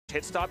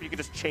hit stop, you can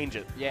just change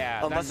it.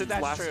 Yeah, unless it's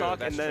that's last true, stock,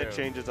 that's and then true. it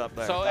changes up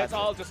there. So it's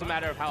all just a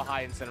matter of how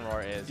high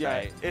Incineroar is, yeah,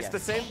 right? it's the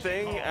same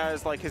thing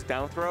as like his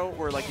down throw,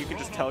 where like you can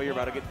just tell you're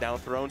about to get down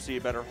thrown, so you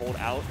better hold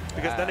out.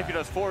 Because then if he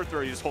does forward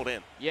throw, you just hold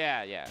in.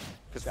 Yeah, yeah.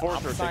 Because forward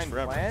throw takes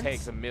forever. It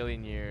takes a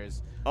million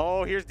years.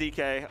 Oh, here's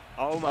DK.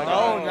 Oh my Oh,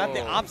 god. not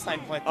the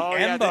Opsine plant, the Oh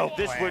yeah, Embo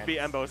this plant. would be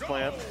Embo's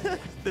plant.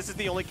 This is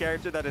the only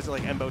character that is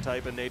like Embo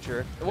type in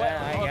nature. What,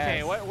 Yeah, I okay,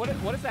 guess.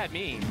 what does that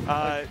mean?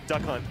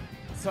 Duck Hunt.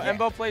 So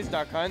Embo plays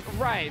Duck Hunt.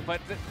 Right, but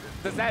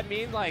does that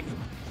mean like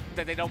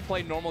that they don't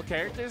play normal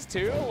characters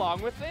too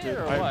along with it, Dude,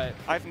 or I've, what?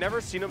 I've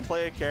never seen him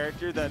play a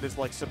character that is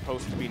like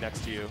supposed to be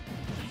next to you.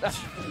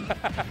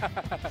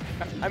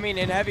 I mean,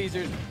 in heavies,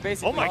 you're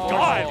basically Oh my forced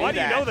god, to do why do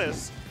you that. know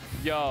this?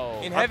 Yo.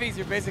 In heavies,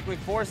 you're basically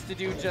forced to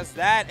do just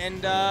that,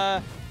 and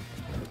I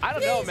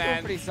don't know, he's doing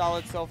man. pretty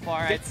solid so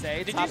far, I'd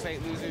say. did Top you-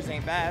 8 losers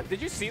ain't bad.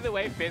 Did you see the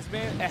way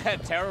Fizman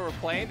and Terra were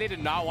playing? They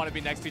did not want to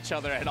be next to each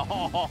other at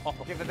all.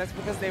 Yeah, but that's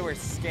because they were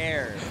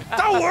scared.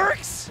 That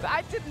works!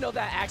 I didn't know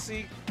that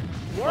actually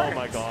worked. Oh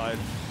my god.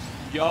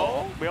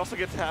 Yo. We also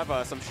get to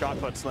have some shot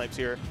put snipes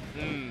here.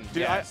 Mm,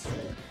 Dude, yes.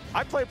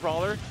 I play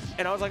Brawler,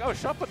 and I was like, oh,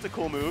 shot put's a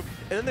cool move.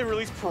 And then they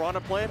released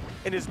Piranha Plant,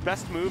 and his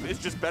best move is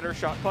just better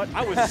shot put.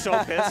 I was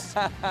so pissed.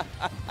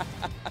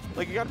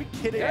 Like, you gotta be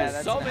kidding. Yeah, There's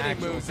that's so an many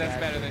actual moves that's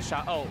fact. better than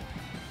shot. Oh,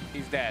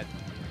 he's dead.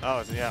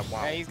 Oh, so yeah,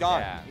 wow. Yeah, he's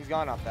gone. Yeah. He's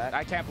gone off that.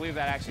 I can't believe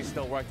that actually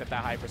still worked at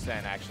that high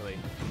percent, actually.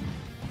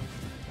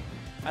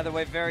 Either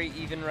way, very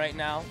even right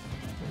now.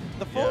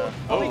 The full Yeah.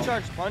 fully Oh.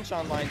 charged punch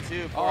online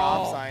too for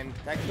Oh. Opsine.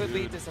 That could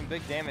lead to some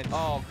big damage.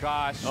 Oh,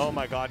 gosh. Oh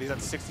my god, he's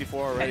at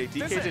 64 already. And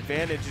this DK's is-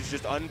 advantage is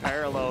just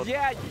unparalleled.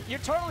 Yeah, you're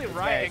totally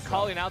right very in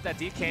calling out that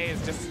DK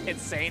is just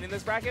insane in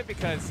this bracket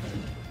because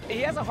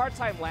he has a hard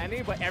time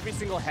landing, but every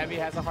single heavy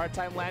has a hard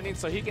time landing,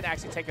 so he can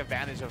actually take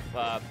advantage of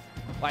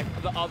like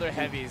the other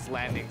heavies'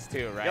 landings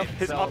too, right? Yep,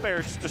 his So up air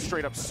is just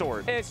straight up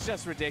sword. it's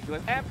just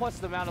ridiculous, and plus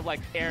the amount of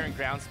like air and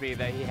ground speed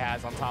that he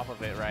has on top of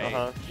it, right?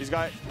 Uh-huh. He's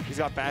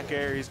got back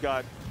air, he's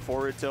got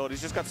forward tilt,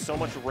 he's just got so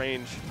much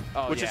range,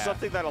 Oh, which is yeah.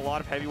 something that a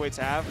lot of heavyweights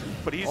have,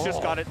 but he's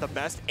just got it the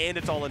best, and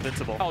it's all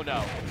invincible. Oh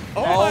no!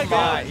 Oh Oh my my,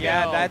 god!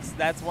 yeah, yo.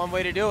 that's one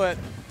way to do it.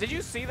 Did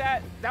you see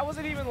that? That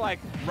wasn't even like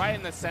right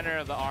in the center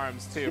of the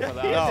arms too for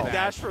the He had to smash.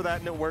 dash for that,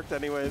 and it worked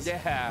anyways.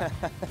 Yeah.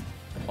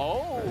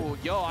 Oh,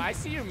 yo, I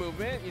see your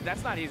movement.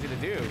 That's not easy to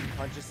do.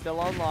 Punch is still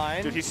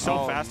online. Dude, he's so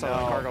Oh, fast no. on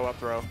that cargo up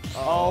throw.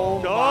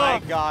 Oh No.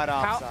 my god,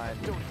 How?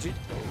 Opsine. Dude,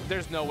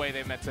 there's no way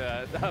they meant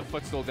to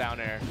footstool down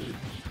air.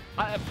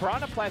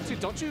 Piranha Plant too.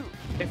 Don't you?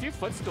 If you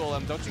footstool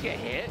him, don't you get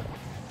hit?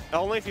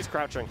 Only if he's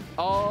crouching.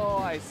 Oh,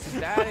 I see.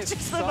 That is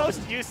Just so, the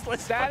most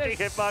useless that fucking is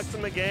hitbox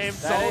in the game.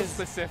 so That is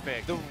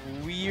specific. The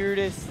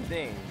weirdest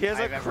thing. He has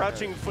I've a ever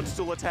crouching heard.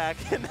 footstool attack,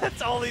 and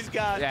that's all he's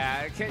got.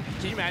 Yeah. Can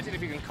you imagine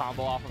if you can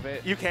combo off of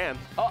it? You can.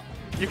 Oh,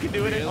 You can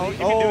do it. Really? You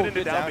can do it into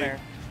good down air.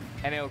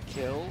 and it'll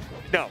kill?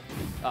 No,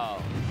 Oh,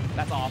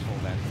 that's awful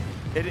then.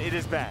 it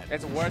is bad.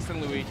 It's worse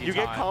than Luigi. You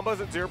get taunt. combos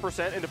at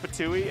 0% into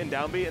Patui and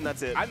down B, and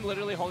that's it. I'm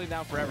literally holding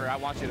down forever. I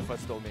want you to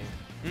footstool me.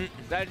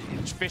 That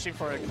fishing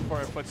for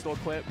a footstool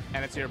clip,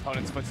 and it's your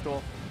opponent's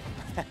footstool.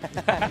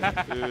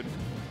 Dude.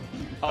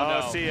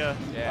 Oh, no. See ya.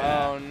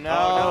 Yeah. Oh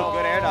no,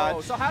 good air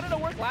dodge. So how did it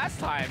work last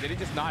time? Did he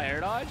just not air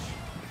dodge?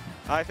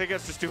 I think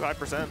it's just too high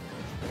percent.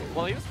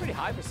 Well, he was pretty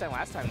high percent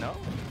last time, no?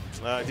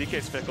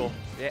 DK's fickle.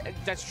 Yeah,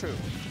 that's true.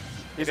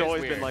 He's It is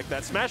always weird. been like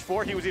that. Smash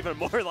 4, he was even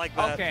more like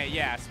that. Okay,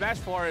 yeah. Smash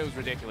 4, it was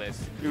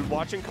ridiculous. Dude,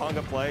 watching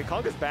Konga play.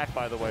 Konga's back,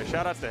 by the way.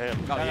 Shout outs to him.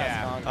 Oh,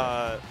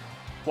 yeah.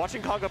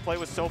 Watching Konga play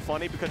was so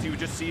funny because you would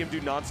just see him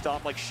do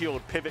nonstop like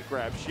shield, pivot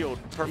grab, shield,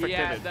 perfect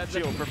Yeah, pivot, that's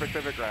shield, perfect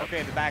pivot grab.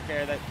 Okay, the back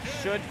air that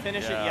should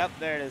finish Yeah. it. Yep,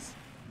 there it is.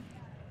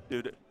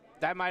 Dude,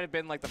 That might have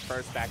been like the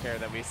first back air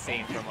that we've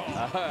seen from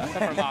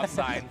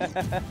Opsine.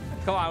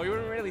 Come on, we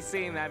weren't really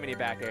seeing that many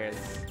back airs.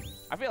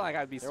 I feel like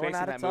I'd be There went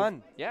spacing out a that ton.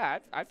 move. Yeah,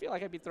 I feel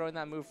like I'd be throwing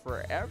that move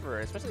forever,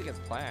 especially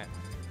against Plant.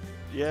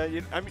 yeah,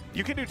 I mean,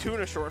 you can do 2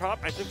 in a short hop.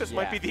 I think this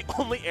might be Yeah. the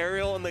only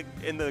aerial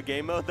in the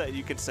game mode that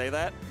you can say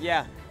that.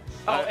 Yeah.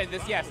 Oh, in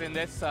this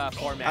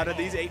format. Out of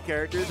these 8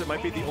 characters, it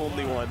might be the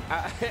only one.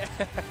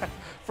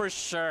 For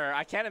sure.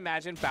 I can't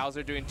imagine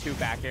Bowser doing 2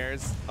 back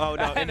airs. Oh,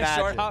 no, in a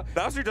short imagine. hop.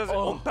 Bowser doesn't.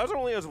 Oh. Bowser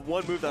only has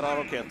 1 move that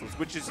auto cancels,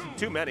 which is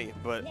too many.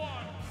 But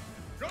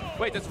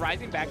Wait, does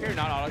Rising back air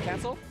not auto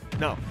cancel?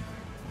 no,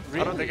 I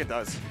don't think it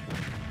does.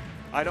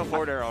 I know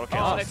forward air auto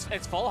Oh, cancels.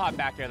 it's full hop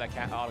back air that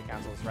auto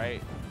cancels,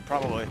 right?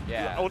 Probably.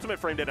 Yeah. Ultimate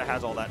Frame Data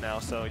has all that now,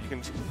 so you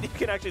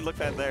can actually look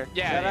that there.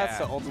 Yeah, Shout yeah. outs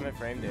to Ultimate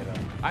Frame Data.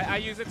 I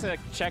use it to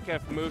check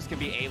if moves can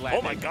be A landed.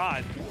 Oh my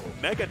God,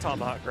 Mega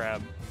Tomahawk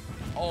grab.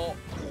 Oh,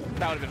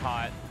 that would have been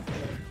hot.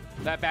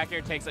 That back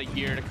air takes a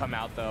year to come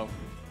out, though.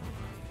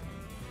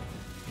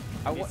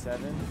 V7.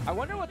 I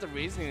wonder what the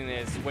reasoning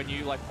is when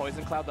you like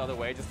Poison Cloud the other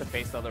way, just to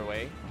face the other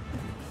way.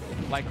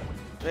 Like,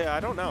 Yeah, I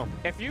don't know.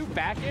 if you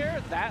back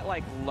air that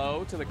like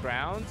low to the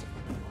ground,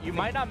 you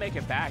might not make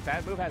it back.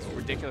 That move has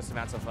ridiculous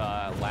amounts of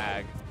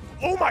lag.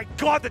 Oh my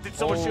God, that did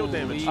so much shield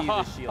damage. Holy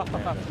the shield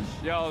damage.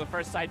 Yo, the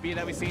first side B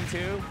that we've seen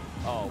too.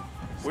 Oh,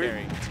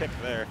 scary. Weird tick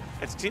there.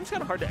 It seems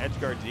kind of hard to edge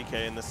guard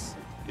DK in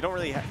You don't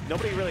really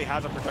nobody really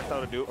has a projectile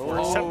to do it for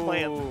except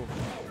Plant.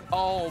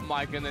 Oh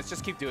my goodness,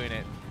 just keep doing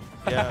it.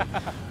 Yeah.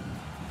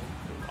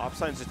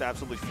 Opsine's just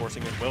absolutely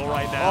forcing his will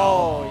right now.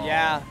 Oh,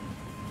 yeah.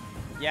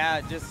 Yeah,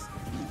 just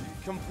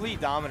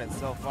complete dominance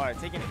so far.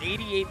 Taking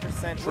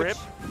 88%, Trip. which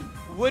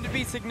would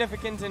be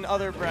significant in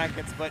other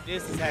brackets, but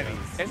this is heavy.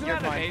 Isn't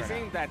that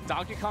amazing that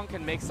Donkey Kong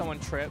can make someone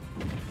trip?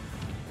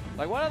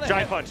 Like, what other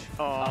Giant punch.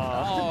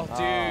 Oh,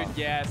 dude,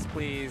 yes,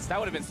 please. That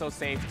would have been so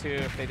safe, too,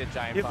 if they did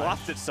giant He punch.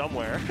 lost it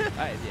somewhere.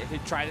 He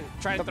tried to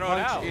throw it punch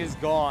out. is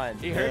gone.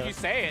 He heard you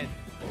say it.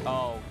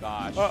 Oh,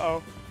 gosh.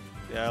 Uh-oh.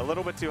 Yeah, a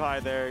little bit too high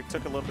there. It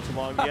took a little bit too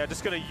long. Yeah,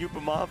 just going to yoop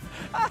him up.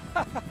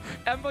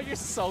 Embo, you're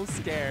so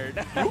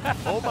scared.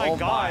 Oh, my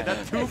God.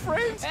 That's 2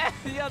 frames?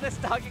 Yo, this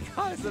Donkey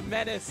Kong is a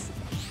menace.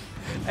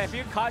 If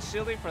you caught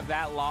shielding for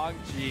that long,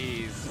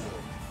 jeez.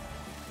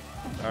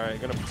 All right,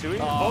 going to 2E.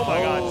 Oh, my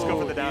God. Just go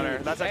for the down air.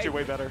 That's actually Hey,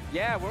 way better.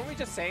 Yeah, weren't we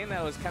just saying that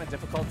it was kind of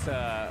difficult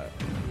to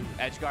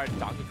edgeguard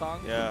Donkey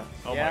Kong? Yeah.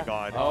 Oh, Yeah. my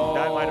God. Oh.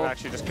 That might have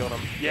actually just killed him.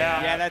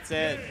 Yeah. Yeah, that's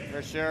it,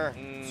 for sure.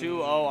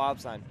 2-0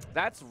 Opsine.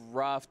 That's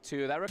rough,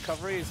 too. That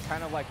recovery is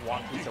kind of like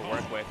wonky to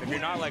work with. If you're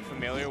not like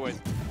familiar with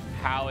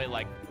how it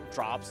like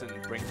drops and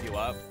brings you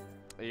up,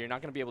 you're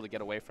not going to be able to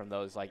get away from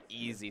those like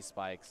easy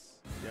spikes.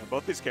 Yeah,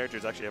 both these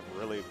characters actually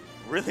have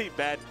really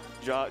bad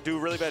job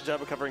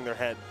of covering their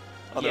head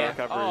on their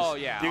recoveries. Oh,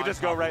 yeah. You can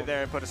just go right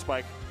there and put a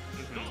spike.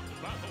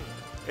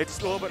 It's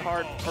a little bit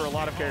hard for a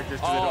lot of characters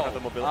because they don't have the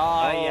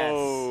mobility. Yes.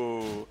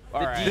 Oh. All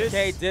The right.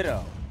 DK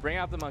Ditto. Bring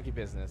out the monkey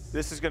business.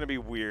 This is going to be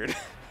weird.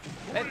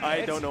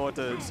 I don't know what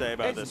to say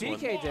about It's this one.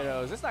 DK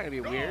Dittos. It's not going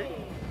to be weird.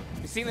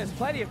 You've seen this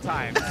plenty of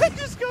times. It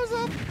just goes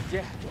up.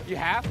 Yeah, you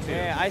have to.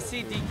 Yeah, I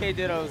see DK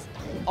Dittos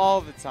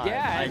all the time.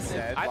 Yeah, I it's-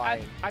 said.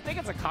 I think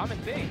it's a common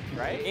thing,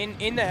 right?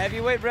 in the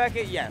heavyweight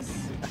bracket,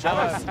 yes. Shout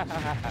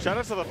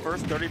out to the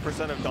first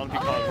 30% of Donkey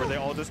Kong where they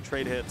all just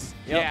trade hits.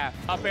 Yep. Yeah,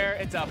 up air,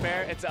 it's up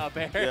air, it's up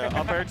air. Yeah,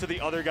 up air to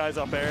the other guy's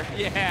up air.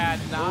 Yeah,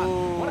 nah.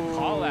 What a Ooh.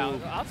 call out.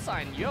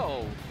 Opsine,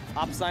 yo.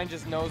 Opsine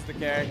just knows the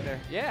character.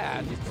 Yeah.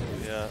 Yeah.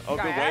 This Oh,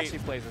 guy good actually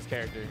wait. plays this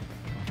character.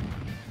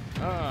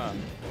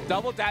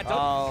 Double dash.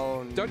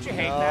 Don't you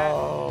hate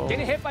no. that?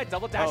 Getting hit by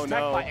double dash Oh, attack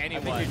no. by I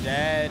anyone. I think you're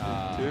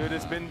dead. Dude,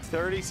 it's been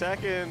 30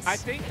 seconds. I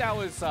think that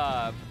was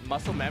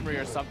muscle memory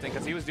or something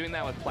because he was doing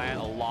that with Plant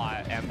a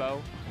lot, Embo.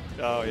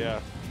 Oh,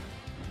 yeah.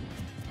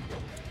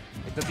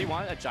 Does he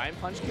want a giant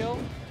punch kill?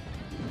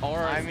 Or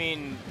I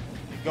mean,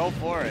 go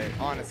for it,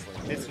 honestly.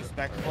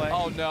 Disrespect play.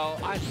 oh no!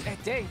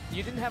 Dang,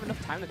 you didn't have enough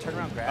time to turn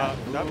around grab.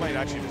 That might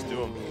actually just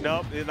do him.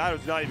 Nope, that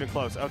was not even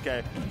close.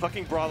 Okay.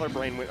 Fucking Brawler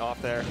Brain went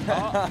off there.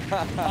 Oh,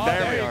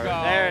 There we you are.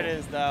 go. There it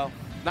is, though.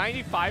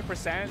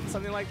 95%,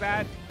 something like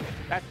that.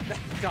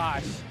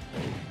 Gosh.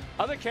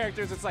 Other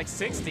characters, it's like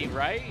 60,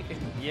 right?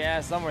 Yeah,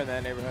 somewhere in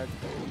that neighborhood.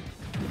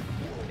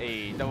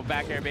 Hey, double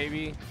back air,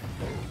 baby.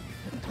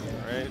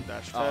 All right,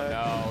 dash Oh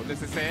attack. no,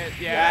 this is it.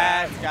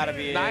 Yeah. That's gotta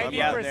be it. 90%.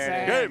 Yeah, there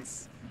it is.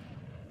 Games.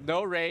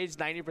 No rage,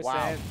 90%.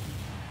 Wow.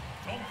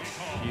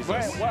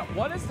 Jesus.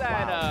 What is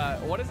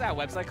that? What is that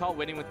website called?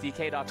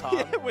 Winningwithdk.com.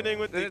 Yeah, winning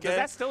with DK. Does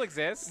that still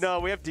exist? No,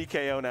 we have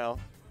DKO now.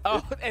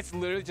 Oh, it's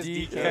literally just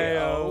DKO.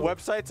 DKO.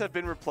 Websites have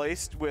been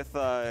replaced with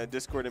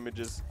Discord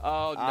images.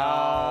 Oh no,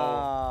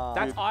 Ah.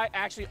 that's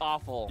actually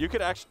awful. You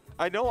could actually,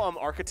 I know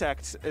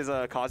Architect is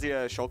a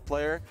Kazuya Shulk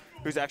player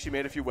who's actually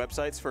made a few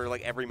websites for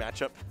like every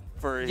matchup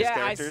for his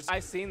characters.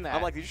 I've seen that.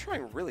 I'm like, you're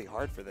trying really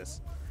hard for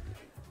this.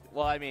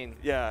 well, I mean,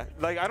 Yeah,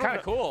 like I don't. kind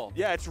of cool.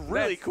 Yeah, it's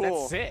really That's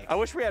cool. sick. I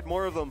wish we had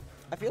more of them.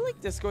 I feel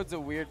like Discord's a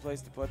weird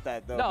place to put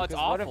that, though. No, it's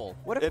because awful.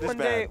 What if It is one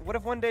day? bad. What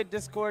if one day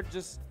Discord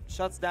just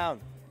shuts down?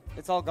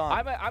 It's all gone.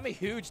 I'm a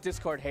huge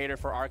Discord hater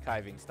for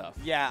archiving stuff.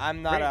 yeah,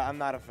 I'm not. Great. I'm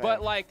not a fan.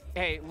 But like,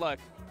 hey, look,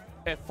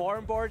 if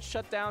forum boards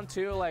shut down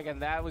too, like,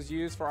 and that was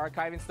used for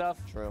archiving stuff,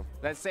 True.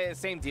 that's the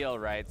same deal,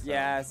 right? So-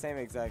 Yeah, same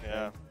exact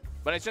Yeah. thing.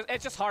 But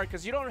it's just hard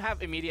because you don't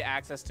have immediate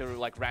access to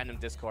like random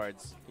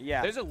Discords.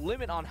 Yeah. There's a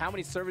limit on how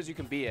many servers you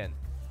can be in.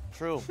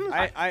 True.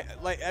 I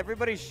like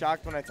everybody's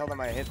shocked when I tell them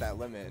I hit that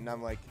limit, and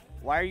I'm like,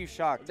 why are you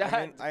shocked?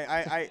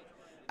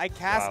 I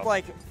cast Wow.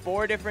 like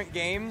 4 different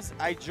games.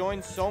 I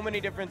joined so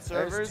many different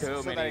servers too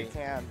so that many. I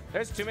can.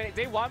 There's too many.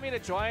 They want me to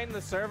join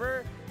the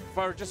server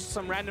for just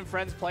some random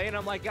friends playing.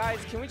 I'm like, guys,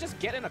 can we just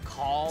get in a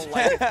call?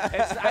 Like,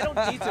 I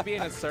don't need to be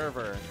in a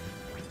server.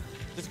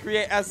 Just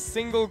create a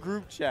single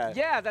group chat.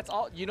 Yeah, that's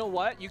all. You know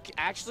what? You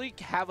actually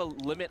have a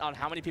limit on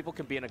how many people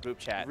can be in a group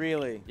chat.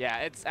 Really? Yeah,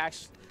 it's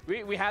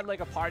actually, we had like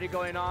a party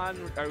going on,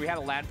 or we had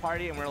a LAN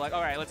party, and we are like,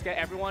 all right, let's get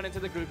everyone into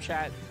the group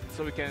chat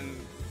so we can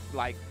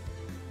like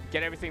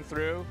get everything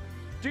through.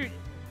 Dude,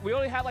 we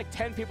only had like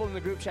 10 people in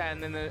the group chat,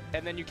 and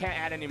then you can't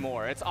add any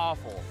more. It's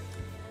awful.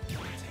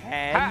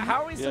 10?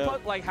 How are we Yeah.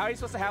 supposed how are you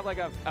supposed to have like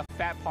a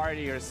fat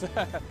party or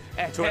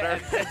Twitter.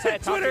 Twitter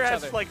Twitter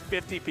has like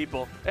 50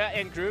 people.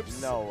 in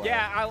groups? No way.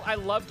 Yeah, I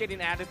love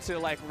getting added to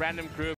like random groups.